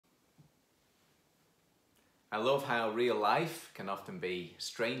I love how real life can often be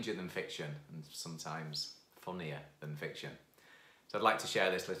stranger than fiction and sometimes funnier than fiction. So I'd like to share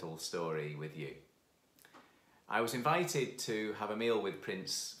this little story with you. I was invited to have a meal with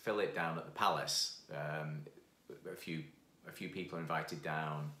Prince Phillip down at the palace. A few people are invited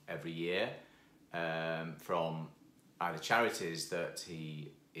down every year from either charities that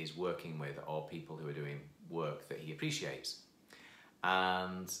he is working with or people who are doing work that he appreciates.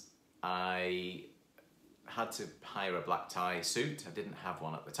 And I had to hire a black tie suit. I didn't have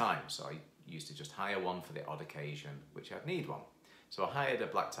one at the time, so I used to just hire one for the odd occasion which I'd need one. So I hired a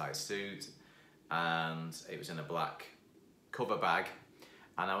black tie suit and it was in a black cover bag,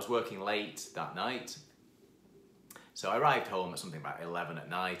 and I was working late that night. So I arrived home at something about 11 at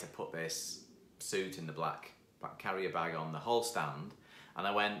night. I put this suit in the black carrier bag on the hall stand, and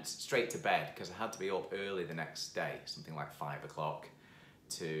I went straight to bed because I had to be up early the next day, something like 5 o'clock,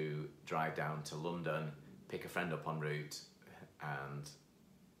 to drive down to London, pick a friend up en route and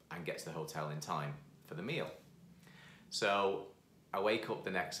get to the hotel in time for the meal. So I wake up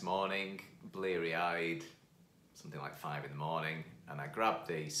the next morning, bleary-eyed, something like 5 in the morning, and I grabbed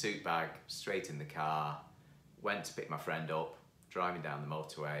the suit bag straight in the car, went to pick my friend up, driving down the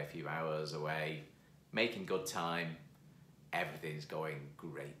motorway a few hours away, making good time. Everything's going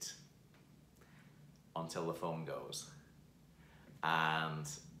great until the phone goes. And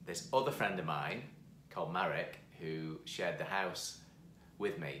this other friend of mine called Marek, who shared the house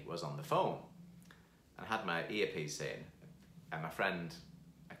with me, was on the phone and had my earpiece in, and my friend,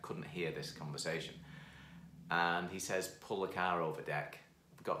 I couldn't hear this conversation, and he says, "Pull the car over, Dec,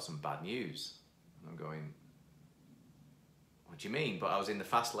 I've got some bad news." And I'm going, "What do you mean?" But I was in the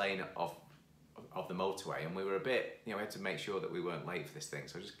fast lane of the motorway, and we were a bit, we had to make sure that we weren't late for this thing.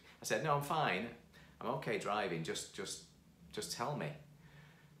 So I said, "No, I'm fine, I'm okay driving, just tell me."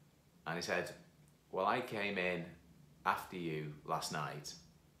 And he said, "Well, I came in after you last night,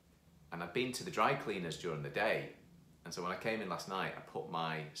 and I'd been to the dry cleaners during the day, and so when I came in last night, I put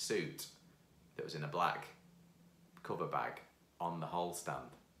my suit that was in a black cover bag on the hall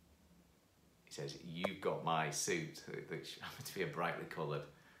stand." He says, "You've got my suit, which happened to be a brightly coloured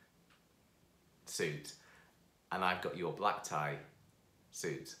suit, and I've got your black tie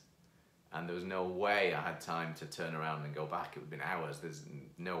suit. And there was no way I had time to turn around and go back. It would have been hours. There's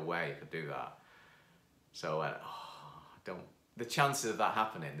no way I could do that." So the chances of that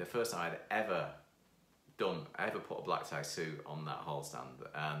happening, the first time I'd ever put a black tie suit on that hall stand,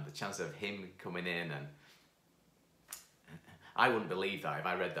 and the chance of him coming in, and I wouldn't believe that. If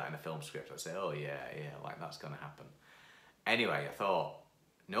I read that in a film script, I'd say, "Oh yeah, like that's gonna happen." Anyway, I thought,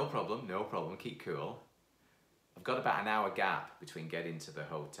 no problem, keep cool. I've got about an hour gap between getting to the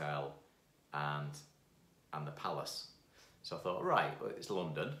hotel and the palace. So I thought, right, well, it's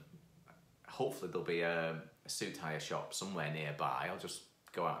London. Hopefully there'll be a suit hire shop somewhere nearby. I'll just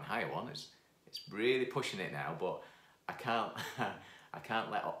go out and hire one. It's really pushing it now, but I can't I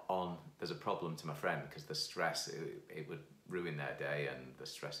can't let on there's a problem to my friend, because the stress, it would ruin their day, and the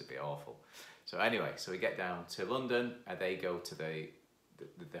stress would be awful. So anyway, so we get down to London, and they go to the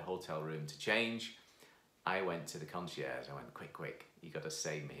hotel room to change. I went to the concierge. I went, quick, you got to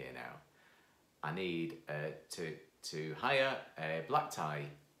save me here now. I need to hire a black tie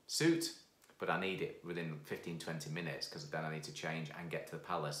suit, but I need it within 15-20 minutes, because then I need to change and get to the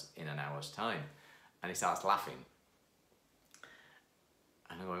palace in an hour's time. And he starts laughing.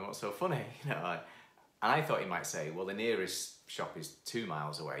 And I'm going, "What's so funny?" And I thought he might say, "Well, the nearest shop is 2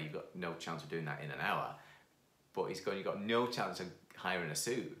 miles away. You've got no chance of doing that in an hour." But he's going, "You've got no chance of hiring a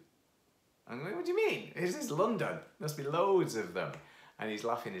suit." I'm going, "What do you mean? This is London. There must be loads of them." And he's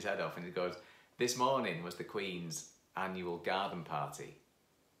laughing his head off, and he goes, "This morning was the Queen's annual garden party."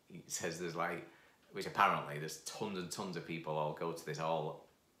 He says there's which apparently there's tons and tons of people all go to this all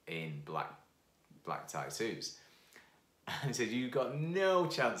in black tie suits. And he said, "You've got no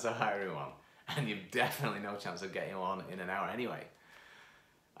chance of hiring one, and you've definitely no chance of getting one in an hour anyway."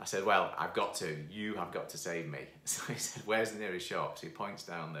 I said, "Well, you have got to save me." So he said, "Where's the nearest shop?" So he points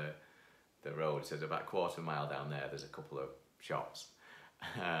down the road. He says, "About a quarter of a mile down there's a couple of shops."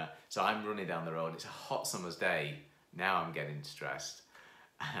 So I'm running down the road. It's a hot summer's day. Now I'm getting stressed.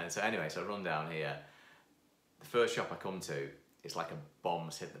 So anyway, so I run down here. The first shop I come to, it's like a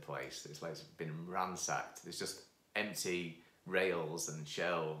bomb's hit the place. It's like it's been ransacked. There's just empty rails and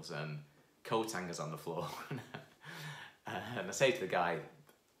shelves and coat hangers on the floor. And I say to the guy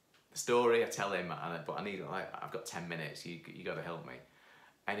the story, I tell him, but I need, I've got 10 minutes, you got to help me.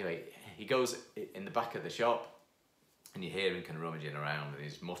 Anyway, he goes in the back of the shop, and you hear him kind of rummaging around, and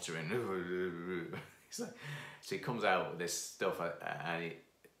he's muttering. So he comes out with this stuff, and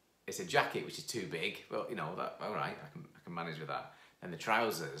it's a jacket which is too big. Well, you know, that, all right, I can manage with that. And the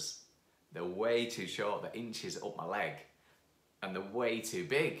trousers, they're way too short. They're inches up my leg, and they're way too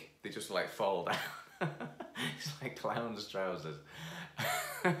big. They just like fall down. It's like clown's trousers.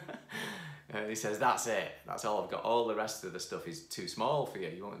 And he says, that's it. That's all I've got. All the rest of the stuff is too small for you.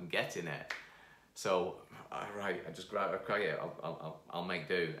 You won't even get in it. So, all right, I just grab it. I'll make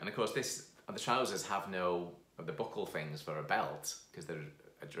do. And of course, the trousers have no of the buckle things for a belt because they're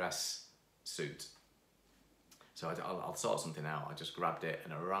a dress suit. So I'll sort something out. I just grabbed it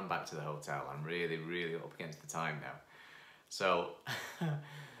and I ran back to the hotel. I'm really, really up against the time now. So,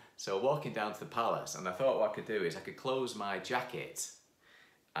 so walking down to the palace, and I thought what I could do is I could close my jacket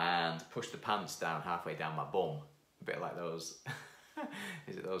and push the pants down halfway down my bum. A bit like those,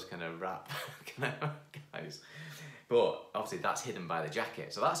 is it those kind of rap kind of guys? But obviously that's hidden by the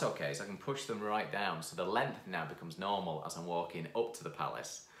jacket, so that's okay. So I can push them right down, so the length now becomes normal as I'm walking up to the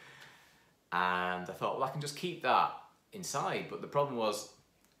palace. And I thought, well, I can just keep that inside. But the problem was,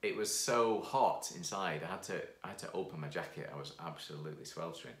 it was so hot inside. I had to open my jacket. I was absolutely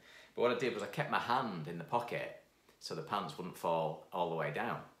sweltering. But what I did was I kept my hand in the pocket so the pants wouldn't fall all the way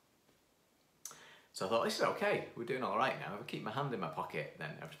down. So I thought, this is okay. We're doing all right now. If I keep my hand in my pocket, then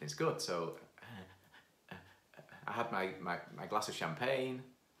everything's good. So I had my glass of champagne.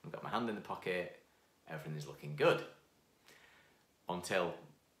 I've got my hand in the pocket. Everything is looking good. Until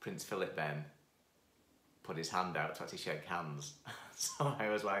Prince Phillip then put his hand out to actually shake hands. So I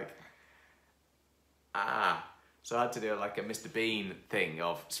was like, ah. So I had to do like a Mr. Bean thing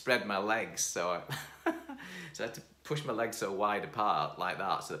of spread my legs. So so I had to push my legs so wide apart like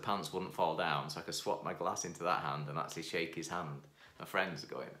that so the pants wouldn't fall down, so I could swap my glass into that hand and actually shake his hand. My friends are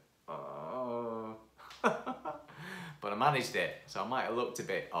going, oh. But I managed it, so I might have looked a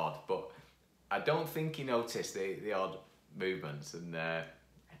bit odd, but I don't think he noticed the odd movements, and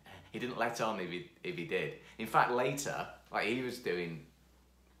he didn't let on if he did. In fact, later, like he was doing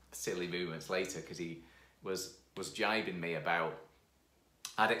silly movements later because he was jibing me about.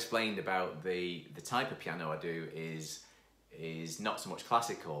 I'd explained about the type of piano I do is not so much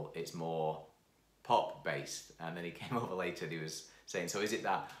classical, it's more pop based. And then he came over later and he was saying, so is it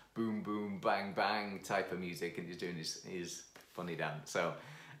that boom boom bang bang type of music, and he's doing his funny dance. So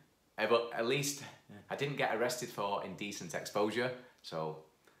but at least I didn't get arrested for indecent exposure, so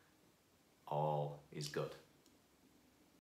all is good.